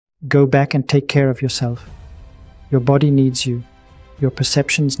Go back and take care of yourself. Your body needs you. Your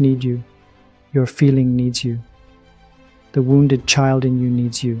perceptions need you. Your feeling needs you. The wounded child in you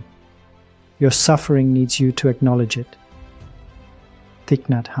needs you. Your suffering needs you to acknowledge it. Thich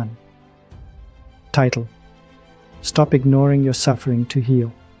Nhat Hanh. Title: Stop ignoring your suffering to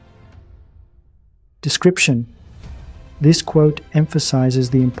heal. Description: This quote emphasizes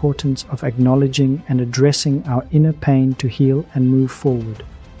the importance of acknowledging and addressing our inner pain to heal and move forward.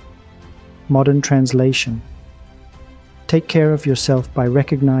 Modern translation: Take care of yourself by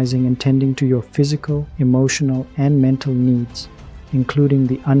recognizing and tending to your physical, emotional, and mental needs, including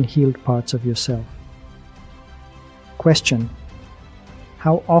the unhealed parts of yourself. Question: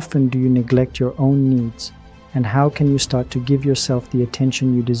 How often do you neglect your own needs, and how can you start to give yourself the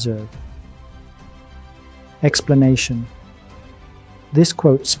attention you deserve? Explanation: This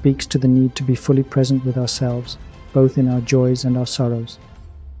quote speaks to the need to be fully present with ourselves, both in our joys and our sorrows.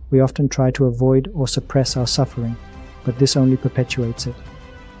 We often try to avoid or suppress our suffering, but this only perpetuates it.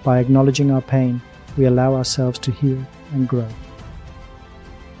 By acknowledging our pain, we allow ourselves to heal and grow.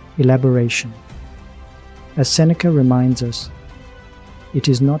 Elaboration: As Seneca reminds us, it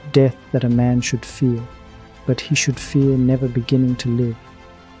is not death that a man should fear, but he should fear never beginning to live.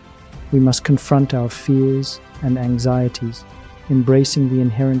 We must confront our fears and anxieties, embracing the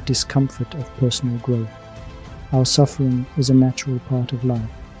inherent discomfort of personal growth. Our suffering is a natural part of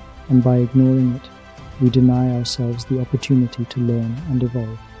life, and by ignoring it, we deny ourselves the opportunity to learn and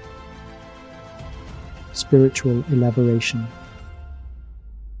evolve. Spiritual elaboration: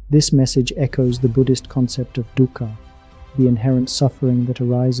 This message echoes the Buddhist concept of dukkha, the inherent suffering that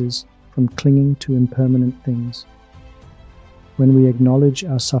arises from clinging to impermanent things. When we acknowledge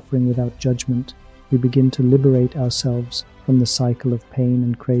our suffering without judgment, we begin to liberate ourselves from the cycle of pain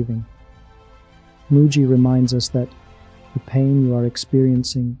and craving. Muji reminds us that the pain you are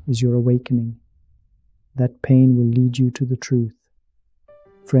experiencing is your awakening. That pain will lead you to the truth.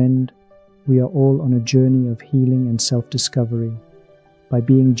 Friend, we are all on a journey of healing and self-discovery. By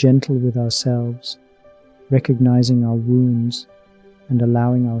being gentle with ourselves, recognizing our wounds, and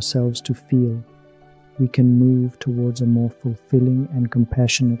allowing ourselves to feel, we can move towards a more fulfilling and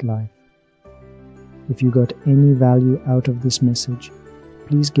compassionate life. If you got any value out of this message,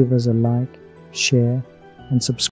 please give us a like, share, and subscribe.